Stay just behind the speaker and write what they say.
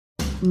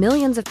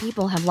millions of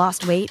people have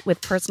lost weight with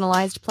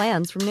personalized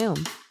plans from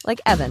Noom. Like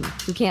Evan,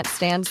 who can't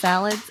stand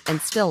salads and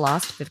still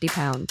lost 50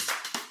 pounds.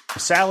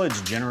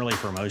 Salads generally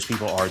for most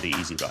people are the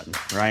easy button,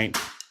 right?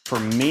 For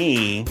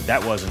me,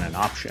 that wasn't an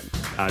option.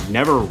 I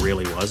never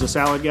really was a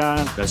salad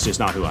guy. That's just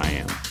not who I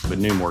am. But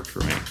Noom worked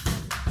for me.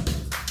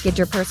 Get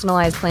your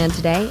personalized plan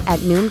today at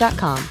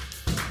Noom.com.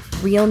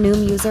 Real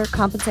Noom user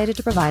compensated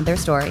to provide their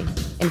story.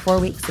 In 4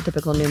 weeks, the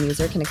typical Noom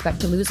user can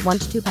expect to lose 1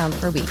 to 2 pounds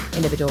per week.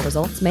 Individual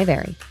results may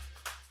vary.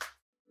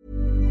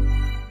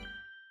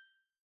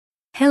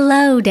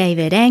 Hello,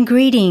 David, and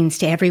greetings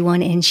to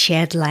everyone in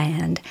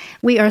Shedland.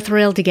 We are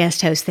thrilled to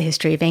guest host the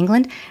History of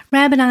England.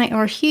 Rab and I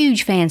are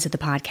huge fans of the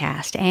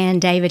podcast,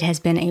 and David has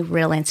been a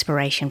real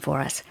inspiration for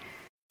us.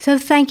 So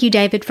thank you,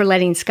 David, for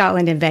letting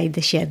Scotland invade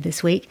the shed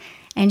this week.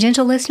 And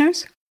gentle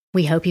listeners,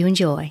 we hope you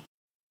enjoy.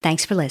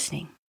 Thanks for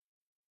listening.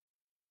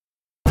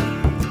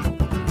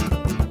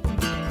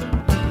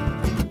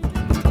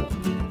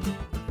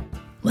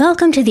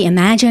 Welcome to the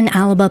Imagine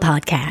Alba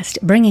podcast,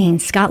 bringing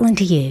Scotland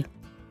to you,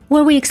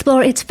 where we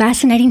explore its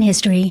fascinating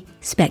history,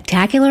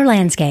 spectacular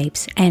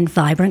landscapes, and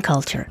vibrant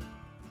culture.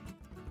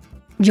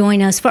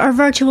 Join us for our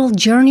virtual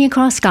journey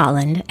across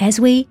Scotland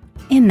as we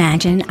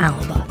imagine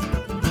Alba.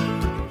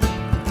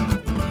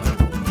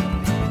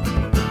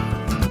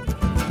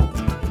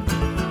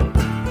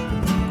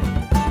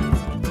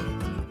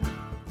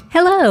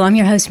 Hello, I'm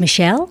your host,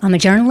 Michelle. I'm a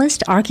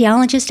journalist,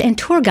 archaeologist, and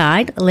tour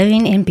guide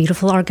living in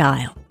beautiful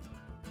Argyll.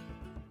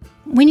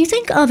 When you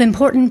think of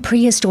important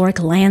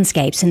prehistoric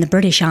landscapes in the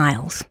British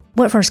Isles,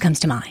 what first comes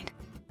to mind?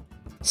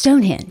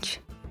 Stonehenge,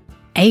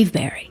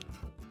 Avebury,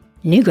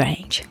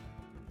 Newgrange,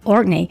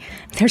 Orkney.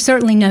 There's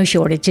certainly no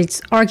shortage.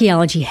 It's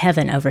archaeology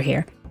heaven over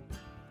here.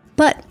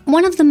 But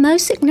one of the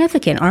most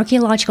significant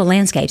archaeological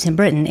landscapes in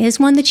Britain is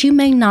one that you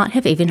may not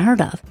have even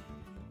heard of.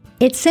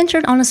 It's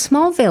centered on a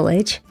small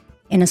village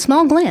in a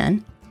small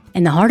glen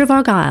in the heart of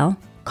Argyll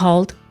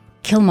called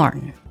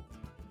Kilmartin.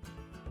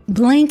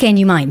 Blink and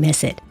you might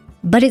miss it.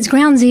 But it's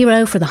ground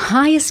zero for the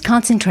highest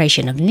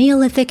concentration of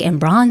Neolithic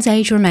and Bronze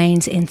Age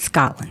remains in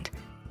Scotland.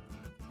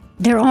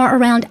 There are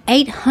around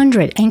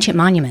 800 ancient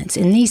monuments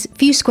in these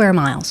few square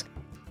miles,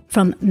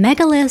 from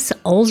megaliths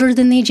older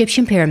than the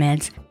Egyptian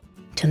pyramids,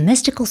 to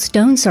mystical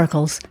stone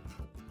circles,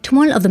 to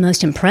one of the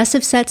most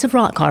impressive sets of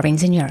rock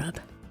carvings in Europe.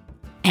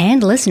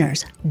 And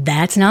listeners,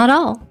 that's not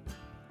all.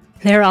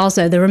 There are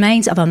also the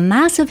remains of a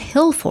massive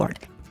hill fort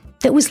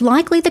that was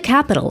likely the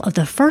capital of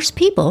the first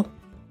people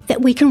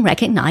that we can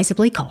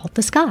recognizably call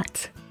the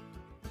Scots.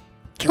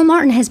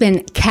 Kilmartin has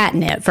been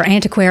catnip for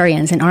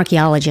antiquarians and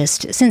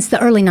archaeologists since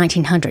the early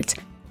 1900s,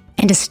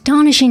 and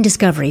astonishing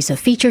discoveries of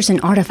features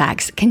and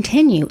artifacts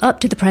continue up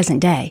to the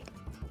present day.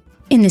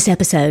 In this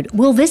episode,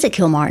 we'll visit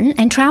Kilmartin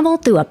and travel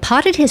through a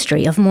potted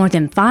history of more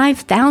than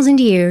 5,000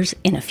 years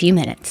in a few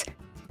minutes.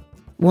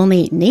 We'll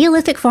meet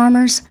Neolithic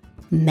farmers,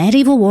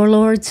 medieval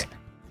warlords,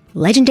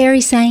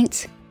 legendary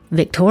saints,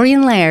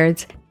 Victorian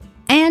lairds,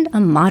 and a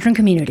modern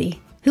community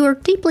who are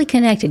deeply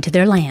connected to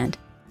their land,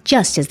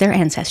 just as their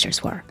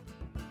ancestors were.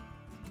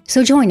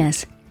 So join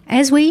us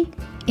as we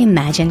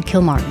imagine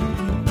Kilmartin.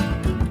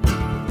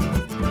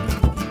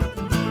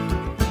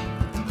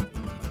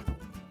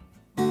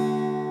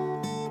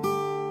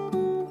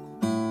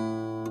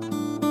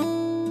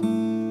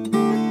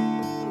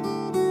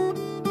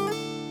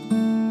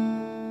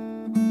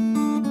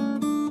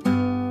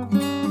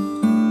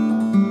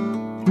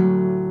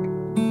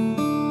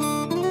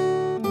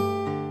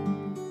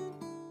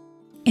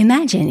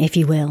 Imagine, if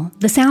you will,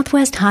 the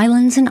southwest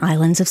highlands and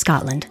islands of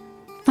Scotland,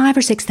 5,000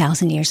 or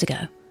 6,000 years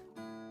ago.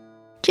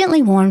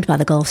 Gently warmed by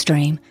the Gulf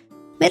Stream,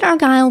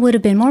 Mid-Argyll would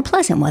have been more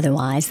pleasant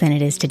weather-wise than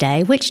it is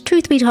today, which,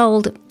 truth be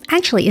told,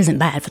 actually isn't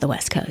bad for the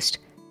West Coast.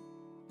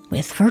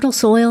 With fertile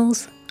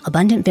soils,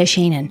 abundant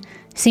fishing, and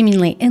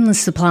seemingly endless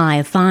supply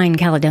of fine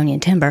Caledonian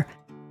timber,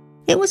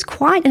 it was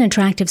quite an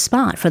attractive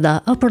spot for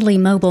the upwardly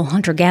mobile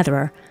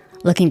hunter-gatherer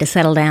looking to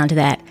settle down to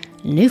that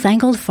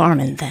newfangled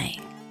farming thing.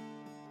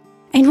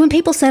 And when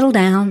people settle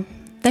down,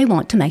 they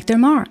want to make their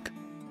mark,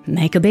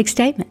 make a big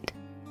statement.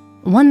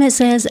 One that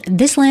says,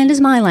 this land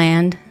is my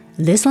land,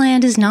 this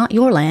land is not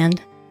your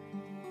land.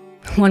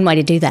 One way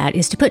to do that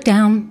is to put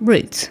down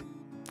roots,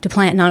 to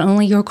plant not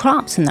only your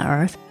crops in the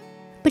earth,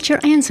 but your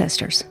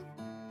ancestors,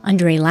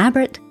 under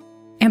elaborate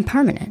and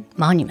permanent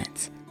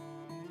monuments.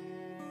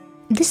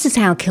 This is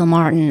how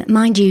Kilmartin,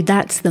 mind you,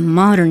 that's the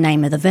modern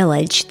name of the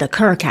village, the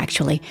kirk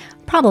actually,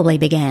 probably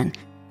began,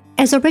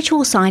 as a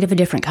ritual site of a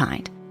different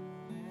kind.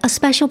 A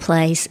special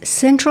place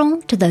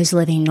central to those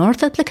living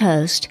north up the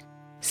coast,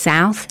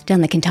 south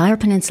down the Kintyre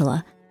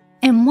Peninsula,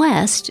 and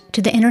west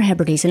to the Inner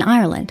Hebrides in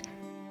Ireland,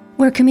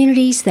 where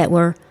communities that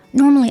were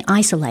normally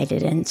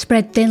isolated and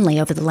spread thinly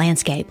over the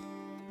landscape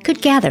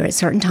could gather at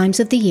certain times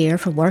of the year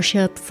for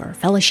worship, for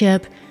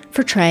fellowship,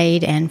 for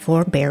trade, and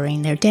for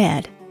burying their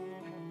dead.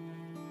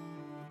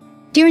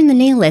 During the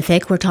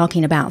Neolithic, we're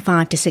talking about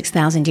 5,000 to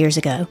 6,000 years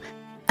ago,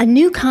 a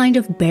new kind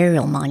of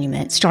burial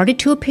monument started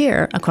to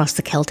appear across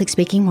the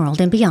Celtic-speaking world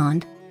and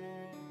beyond.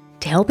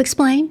 To help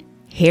explain,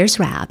 here's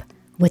Rab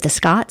with the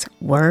Scots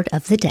Word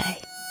of the Day.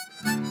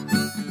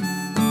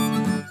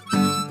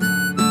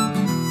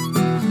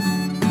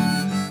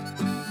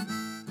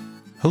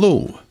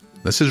 Hello,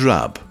 this is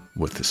Rab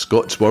with the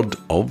Scots word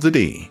of the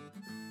day.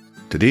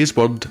 Today's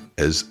word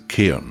is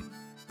cairn.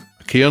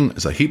 A cairn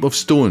is a heap of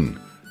stone,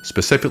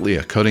 specifically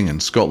occurring in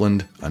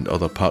Scotland and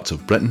other parts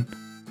of Britain,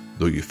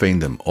 though you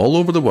find them all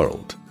over the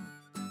world.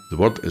 The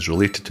word is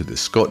related to the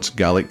Scots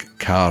Gaelic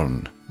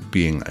cairn,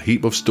 being a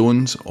heap of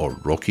stones or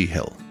rocky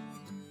hill.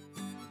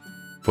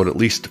 For at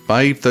least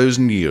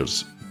 5,000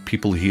 years,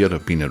 people here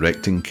have been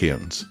erecting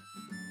cairns.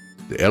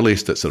 The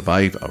earliest that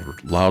survive are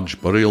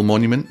large burial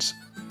monuments,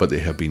 but they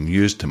have been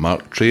used to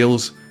mark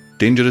trails,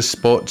 dangerous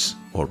spots,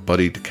 or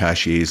buried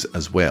caches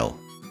as well.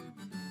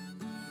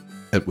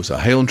 It was a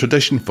Highland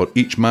tradition for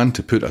each man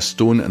to put a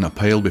stone in a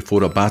pile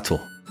before a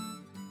battle.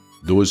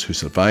 Those who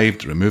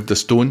survived removed the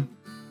stone,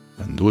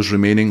 and those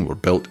remaining were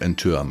built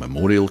into a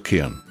memorial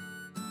cairn.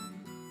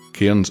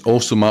 Cairns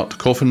also marked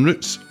coffin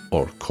routes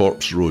or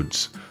corpse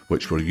roads,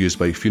 which were used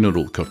by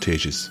funeral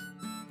corteges.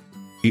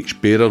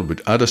 Each bearer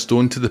would add a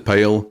stone to the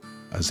pile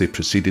as they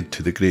proceeded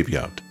to the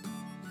graveyard.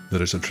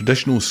 There is a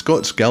traditional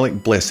Scots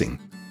Gaelic blessing,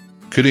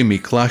 Cúri mi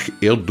clach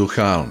do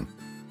charn,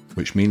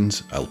 which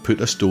means I'll put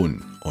a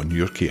stone on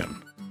your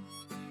cairn.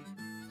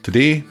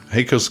 Today,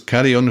 hikers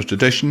carry on the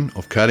tradition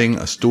of carrying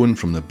a stone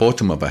from the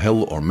bottom of a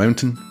hill or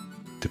mountain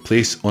to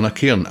place on a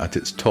cairn at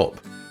its top.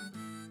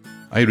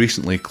 I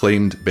recently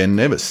climbed Ben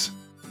Nevis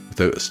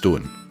without a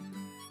stone,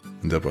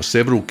 and there were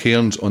several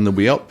cairns on the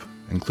way up,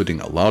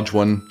 including a large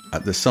one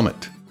at the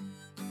summit.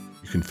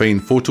 You can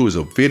find photos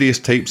of various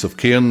types of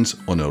cairns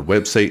on our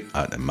website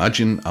at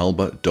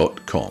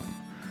imaginealba.com.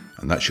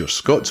 And that's your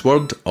Scots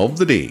word of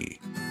the day.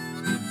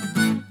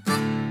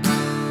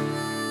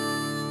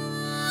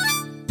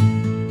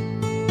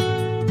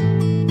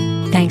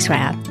 Thanks,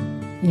 Rab.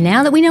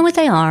 Now that we know what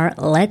they are,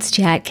 let's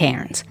chat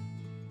cairns.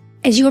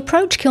 As you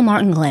approach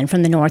Kilmartin Glen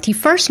from the north, you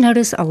first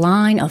notice a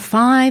line of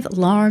 5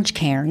 large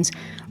cairns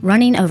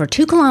running over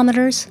 2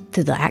 kilometers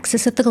through the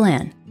axis of the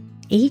glen,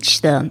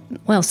 each the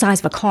size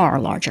of a car or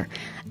larger,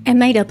 and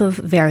made up of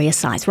various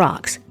size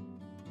rocks.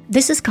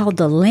 This is called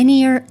the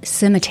Linear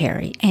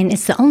Cemetery, and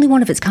it's the only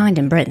one of its kind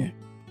in Britain.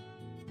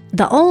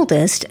 The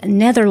oldest,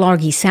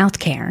 Netherlargy South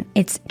Cairn,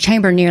 its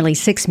chamber nearly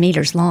 6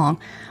 meters long,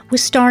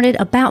 was started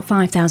about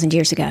 5,000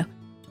 years ago,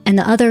 and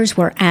the others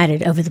were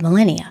added over the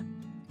millennia.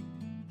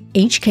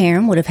 Each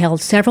cairn would have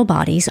held several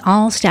bodies,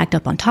 all stacked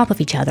up on top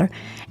of each other,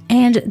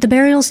 and the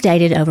burials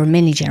dated over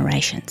many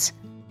generations.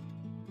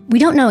 We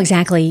don't know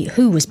exactly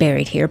who was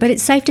buried here, but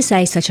it's safe to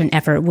say such an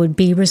effort would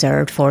be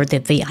reserved for the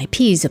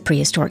VIPs of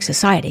prehistoric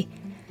society.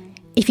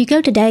 If you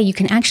go today, you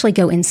can actually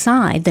go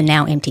inside the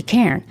now empty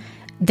cairn.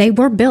 They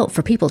were built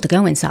for people to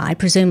go inside,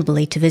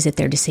 presumably to visit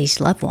their deceased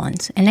loved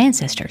ones and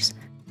ancestors.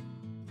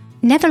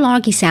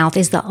 Netherlargy South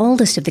is the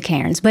oldest of the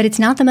cairns, but it's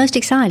not the most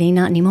exciting,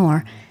 not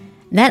anymore.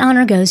 That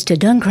honour goes to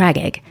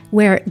Duncragig,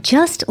 where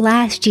just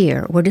last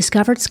year were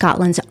discovered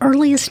Scotland's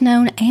earliest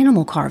known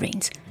animal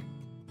carvings.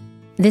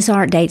 This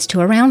art dates to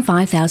around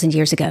 5,000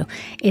 years ago.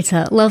 It's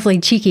a lovely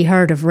cheeky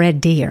herd of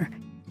red deer.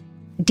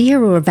 Deer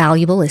were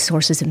valuable as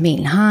sources of meat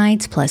and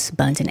hides, plus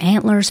bones and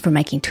antlers for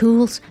making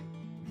tools.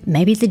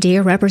 Maybe the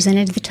deer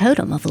represented the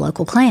totem of a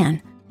local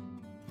clan.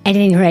 At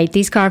any rate,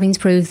 these carvings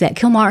prove that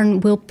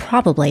Kilmartin will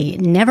probably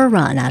never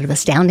run out of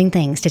astounding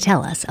things to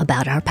tell us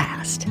about our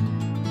past.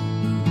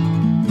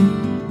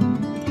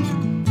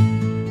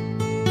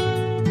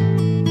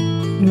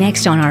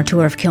 Next on our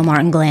tour of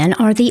Kilmartin Glen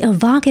are the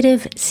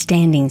evocative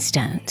standing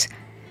stones.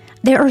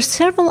 There are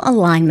several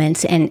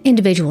alignments and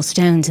individual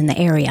stones in the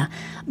area,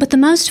 but the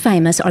most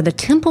famous are the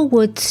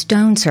Templewood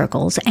stone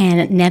circles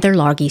and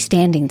Netherlargy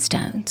standing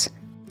stones.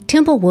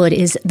 Templewood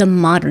is the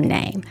modern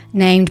name,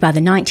 named by the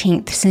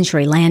 19th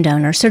century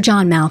landowner Sir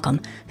John Malcolm,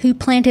 who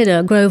planted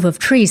a grove of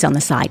trees on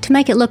the site to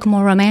make it look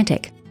more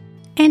romantic.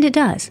 And it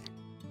does.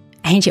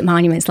 Ancient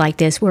monuments like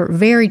this were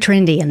very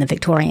trendy in the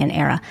Victorian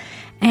era,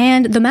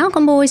 and the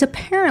Malcolm boys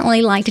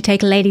apparently like to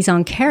take ladies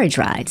on carriage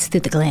rides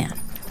through the Glen.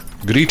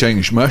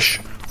 Greetings, miss.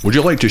 Would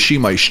you like to see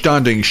my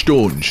standing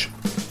stones?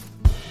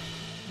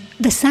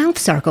 The South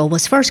Circle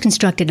was first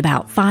constructed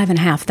about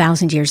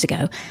 5,500 years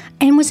ago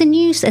and was in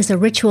use as a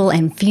ritual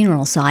and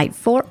funeral site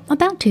for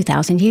about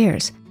 2,000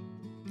 years.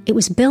 It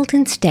was built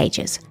in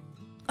stages.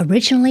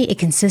 Originally, it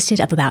consisted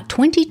of about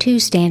 22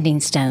 standing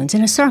stones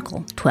in a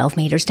circle, 12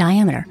 meters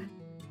diameter.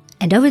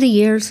 And over the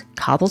years,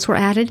 cobbles were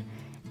added,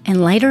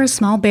 and later a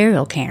small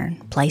burial cairn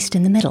placed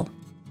in the middle.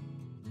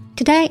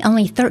 Today,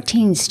 only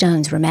 13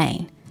 stones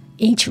remain,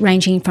 each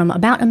ranging from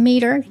about 1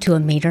 meter to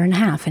 1.5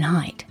 meters in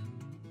height.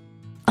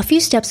 A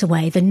few steps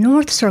away, the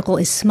North Circle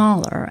is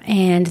smaller,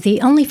 and the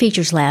only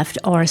features left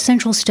are a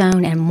central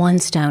stone and 1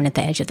 stone at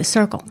the edge of the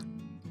circle.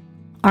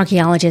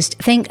 Archaeologists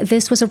think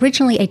this was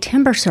originally a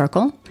timber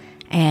circle,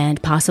 and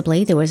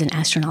possibly there was an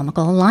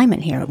astronomical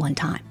alignment here at one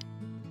time.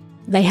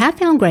 They have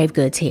found grave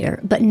goods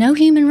here, but no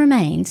human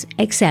remains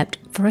except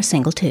for a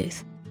single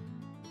tooth.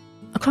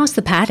 Across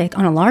the paddock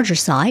on a larger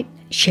site,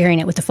 sharing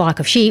it with a flock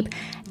of sheep,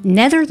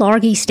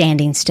 Netherlargy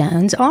standing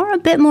stones are a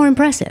bit more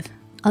impressive,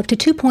 up to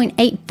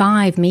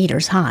 2.85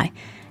 meters high,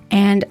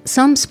 and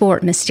some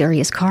sport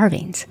mysterious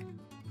carvings.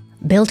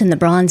 built in the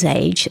Bronze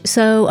Age,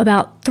 so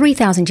about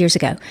 3,000 years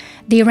ago.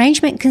 The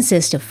arrangement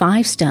consists of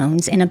 5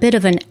 stones in a bit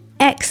of an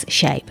X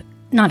shape,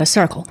 not a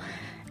circle,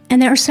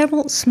 and there are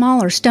several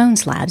smaller stone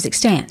slabs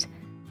extant.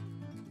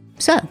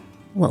 So,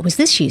 what was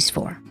this used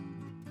for?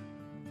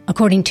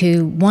 According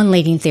to one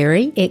leading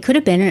theory, it could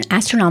have been an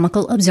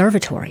astronomical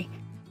observatory.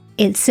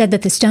 It's said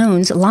that the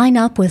stones line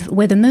up with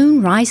where the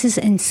moon rises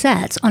and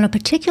sets on a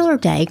particular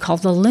day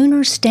called the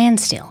lunar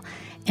standstill,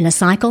 in a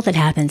cycle that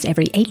happens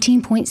every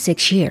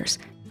 18.6 years.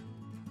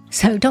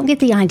 So don't get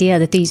the idea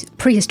that these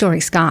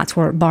prehistoric Scots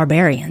were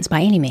barbarians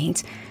by any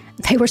means.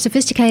 They were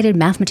sophisticated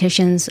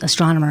mathematicians,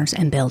 astronomers,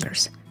 and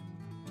builders.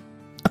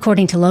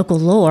 According to local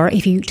lore,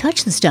 if you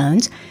touch the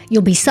stones,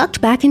 you'll be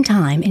sucked back in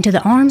time into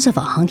the arms of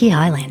a hunky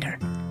Highlander.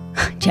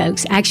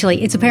 Jokes.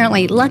 Actually, it's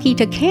apparently lucky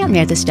to camp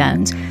near the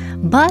stones,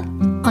 but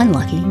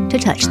unlucky to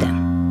touch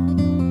them.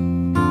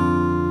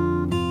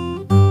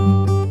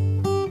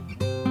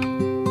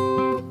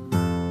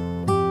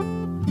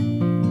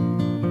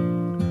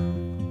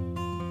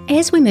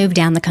 As we move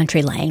down the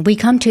country lane, we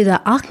come to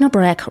the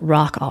Achnabrek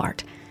rock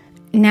art.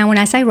 Now, when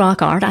I say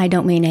rock art, I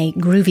don't mean a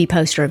groovy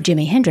poster of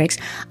Jimi Hendrix.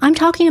 I'm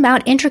talking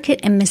about intricate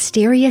and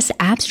mysterious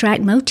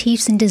abstract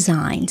motifs and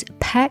designs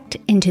packed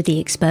into the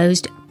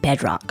exposed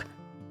bedrock.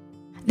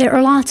 There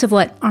are lots of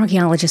what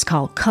archaeologists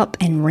call cup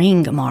and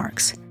ring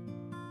marks.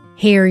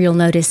 Here you'll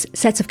notice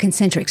sets of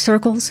concentric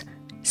circles,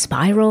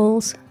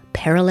 spirals,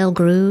 parallel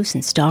grooves,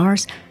 and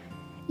stars.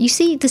 You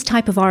see this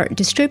type of art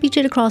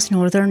distributed across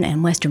northern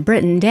and western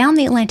Britain, down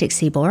the Atlantic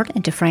seaboard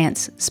into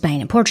France,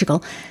 Spain, and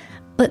Portugal.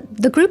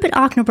 But the group at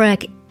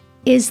Achnabrek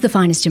is the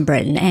finest in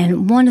Britain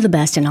and one of the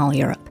best in all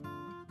Europe.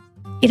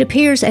 It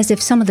appears as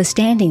if some of the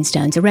standing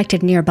stones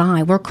erected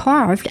nearby were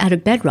carved out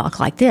of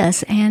bedrock like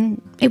this,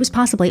 and it was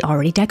possibly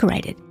already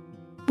decorated.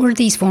 Were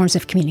these forms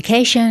of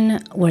communication?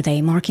 Were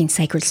they marking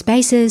sacred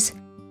spaces?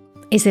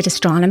 Is it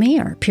astronomy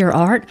or pure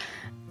art?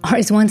 Or,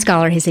 as one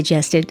scholar has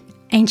suggested,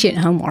 ancient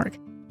homework?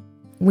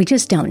 We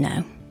just don't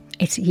know.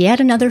 It's yet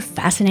another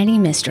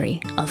fascinating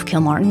mystery of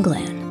Kilmartin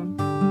Glen.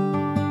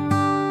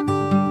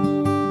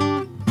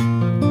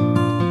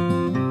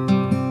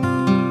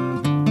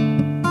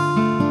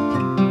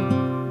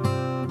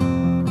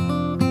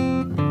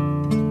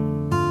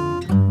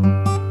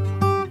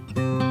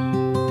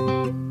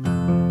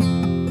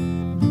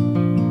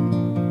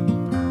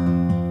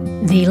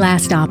 The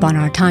last stop on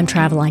our time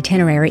travel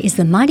itinerary is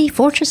the mighty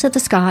fortress of the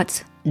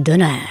Scots,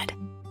 Dunad.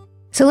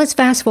 So let's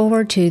fast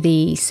forward to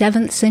the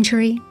 7th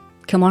century.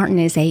 Kilmartin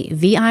is a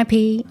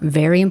VIP,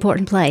 very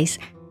important place.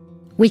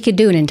 We could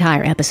do an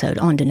entire episode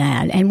on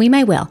Dunad, and we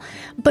may well.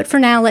 But for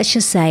now, let's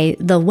just say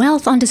the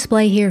wealth on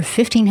display here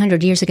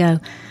 1,500 years ago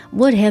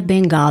would have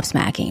been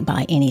gobsmacking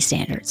by any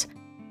standards.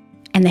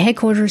 And the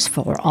headquarters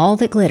for all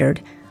that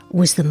glittered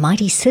was the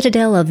mighty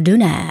citadel of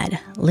Dunad,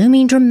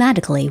 looming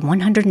dramatically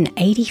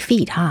 180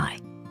 feet high.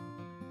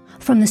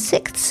 From the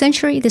 6th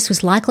century, this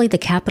was likely the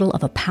capital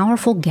of a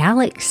powerful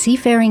Gallic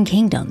seafaring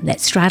kingdom that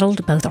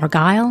straddled both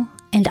Argyll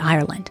and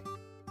Ireland.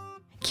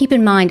 Keep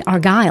in mind,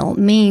 Argyll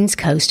means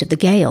coast of the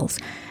Gaels,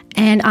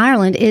 and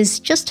Ireland is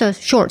just a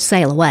short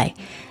sail away.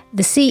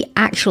 The sea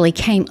actually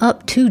came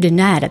up to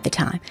Dunad at the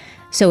time,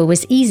 so it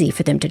was easy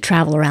for them to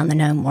travel around the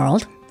known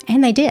world,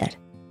 and they did.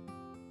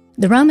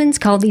 The Romans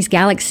called these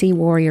Gallic sea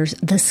warriors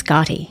the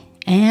Scotti,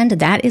 and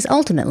that is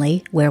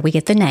ultimately where we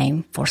get the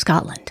name for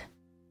Scotland.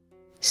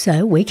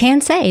 So we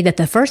can say that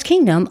the first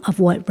kingdom of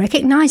what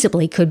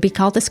recognizably could be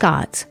called the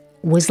Scots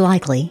was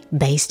likely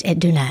based at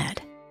Dunad.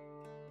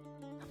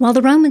 While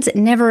the Romans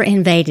never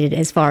invaded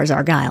as far as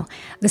Argyll,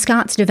 the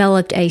Scots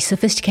developed a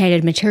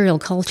sophisticated material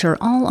culture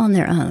all on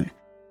their own.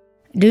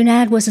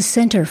 Dunad was a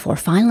center for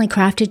finely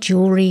crafted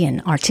jewelry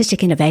and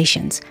artistic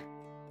innovations.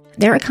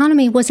 Their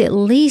economy was at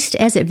least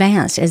as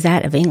advanced as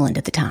that of England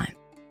at the time.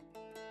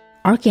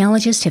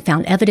 Archaeologists have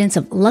found evidence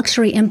of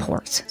luxury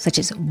imports such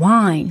as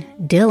wine,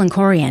 dill and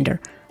coriander,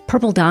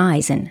 purple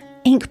dyes, and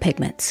ink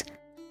pigments.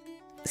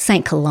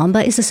 St.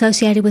 Columba is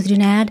associated with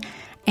Dunad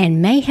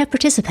and may have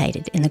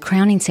participated in the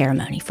crowning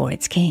ceremony for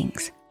its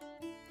kings.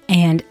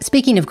 And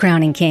speaking of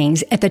crowning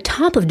kings, at the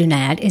top of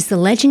Dunad is the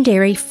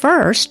legendary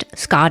first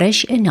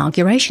Scottish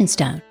inauguration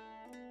stone.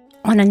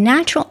 On a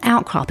natural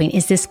outcropping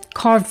is this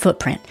carved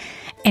footprint,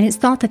 and it's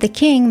thought that the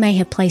king may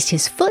have placed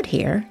his foot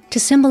here to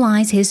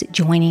symbolize his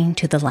joining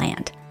to the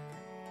land.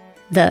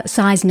 The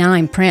size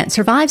 9 print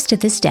survives to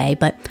this day,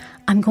 but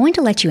I'm going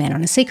to let you in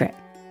on a secret.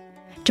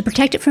 To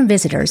protect it from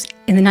visitors,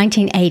 in the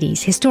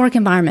 1980s, Historic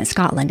Environment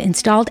Scotland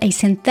installed a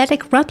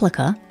synthetic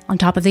replica on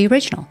top of the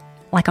original,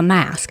 like a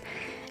mask.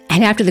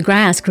 And after the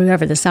grass grew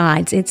over the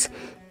sides, it's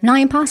nigh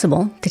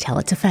impossible to tell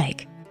it's a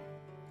fake.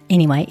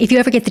 Anyway, if you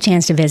ever get the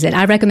chance to visit,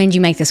 I recommend you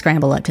make the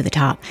scramble up to the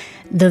top.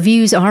 The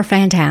views are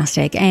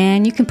fantastic,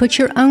 and you can put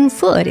your own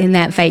foot in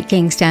that fake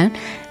kingstone,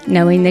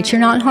 knowing that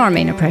you're not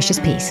harming a precious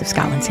piece of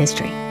Scotland's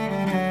history.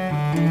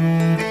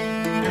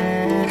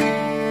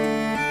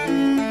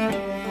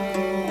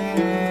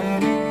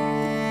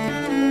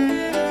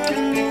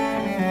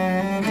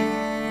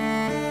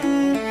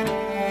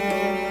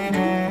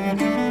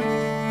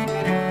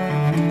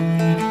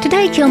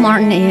 Today,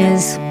 Kilmartin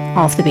is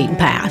off the beaten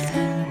path.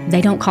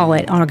 They don't call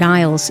it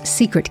Argyle's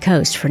secret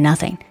coast for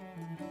nothing.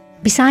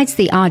 Besides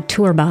the odd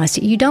tour bus,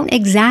 you don't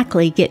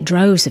exactly get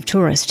droves of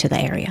tourists to the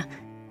area.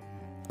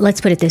 Let's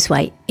put it this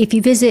way, if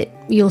you visit,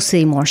 you'll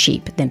see more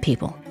sheep than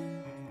people.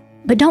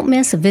 But don't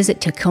miss a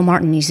visit to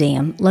Kilmartin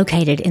Museum,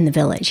 located in the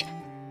village.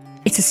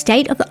 It's a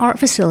state-of-the-art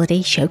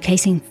facility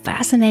showcasing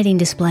fascinating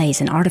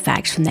displays and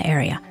artifacts from the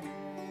area.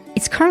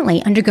 It's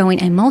currently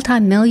undergoing a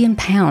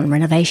multi-million-pound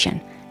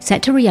renovation,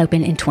 set to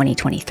reopen in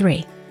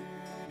 2023.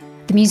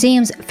 The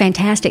museum's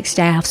fantastic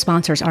staff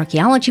sponsors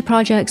archaeology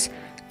projects,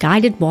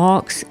 guided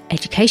walks,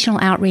 educational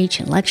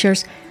outreach, and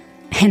lectures,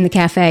 and the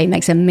cafe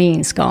makes a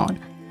mean scone.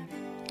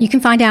 You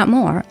can find out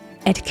more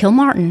at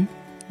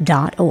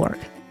kilmartin.org.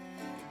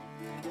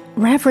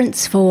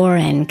 Reverence for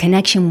and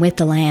connection with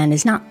the land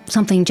is not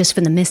something just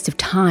for the mist of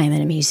time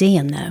in a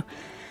museum, though.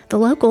 The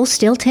locals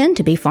still tend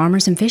to be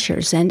farmers and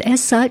fishers, and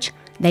as such,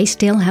 they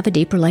still have a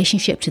deep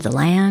relationship to the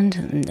land,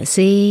 and the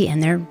sea,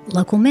 and their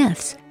local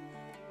myths.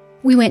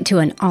 We went to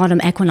an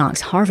autumn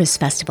equinox harvest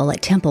festival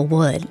at Temple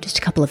Wood just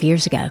a couple of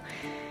years ago.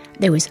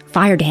 There was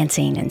fire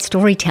dancing and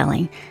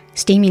storytelling,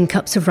 steaming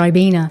cups of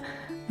Ribena.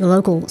 The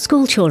local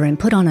school children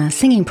put on a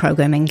singing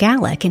program in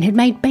Gaelic and had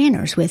made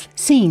banners with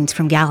scenes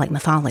from Gaelic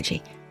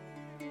mythology.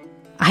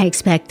 I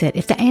expect that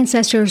if the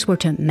ancestors were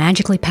to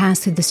magically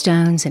pass through the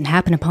stones and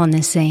happen upon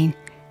this scene,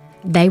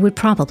 they would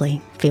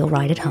probably feel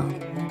right at home.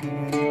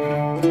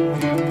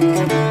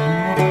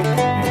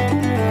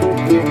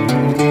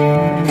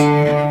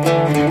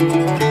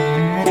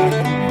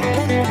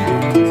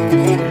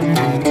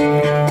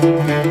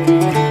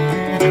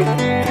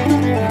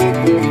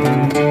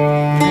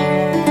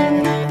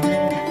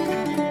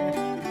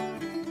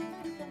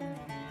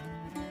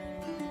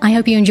 I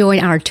hope you enjoyed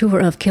our tour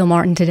of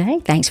Kilmartin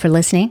today. Thanks for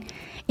listening.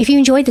 If you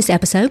enjoyed this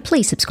episode,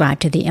 please subscribe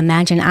to the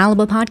Imagine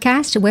Alba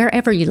podcast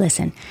wherever you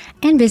listen,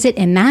 and visit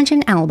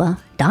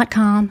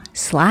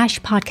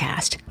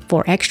imaginealba.com/podcast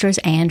for extras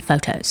and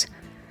photos.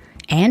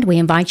 And we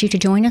invite you to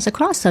join us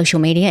across social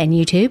media and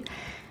YouTube.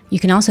 You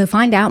can also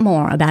find out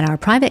more about our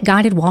private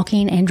guided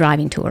walking and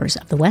driving tours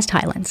of the West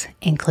Highlands,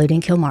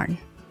 including Kilmartin.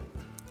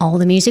 All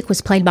the music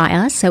was played by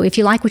us, so if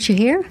you like what you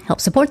hear,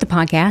 help support the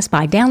podcast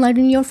by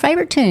downloading your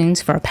favorite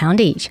tunes for £1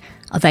 each,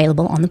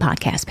 available on the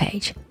podcast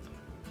page.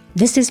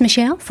 This is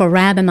Michelle for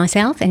Rab and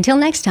myself. Until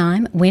next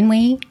time, when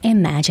we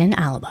Imagine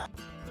Alba.